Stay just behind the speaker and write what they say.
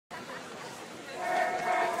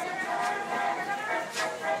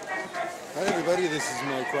everybody, this is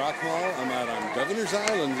Krochmal. I'm out on Governor's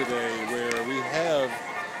Island today where we have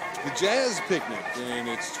the Jazz Picnic, and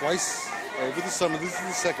it's twice over the summer. This is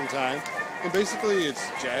the second time, and basically it's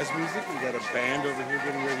jazz music. We got a band over here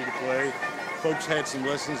getting ready to play. Folks had some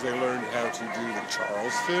lessons. They learned how to do the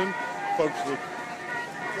Charleston. Folks would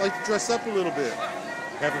like to dress up a little bit,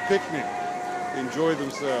 have a picnic, enjoy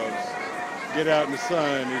themselves, get out in the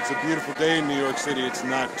sun. It's a beautiful day in New York City. It's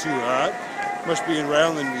not too hot. Must be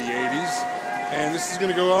around in the 80s. And this is going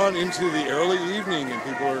to go on into the early evening, and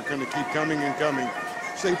people are going to keep coming and coming.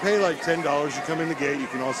 So you pay like $10. You come in the gate. You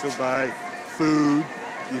can also buy food.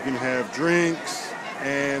 You can have drinks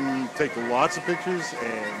and take lots of pictures,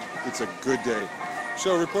 and it's a good day.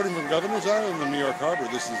 So reporting from Governor's Island in the New York Harbor,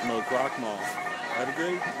 this is Krochmal. Have a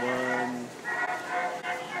great one.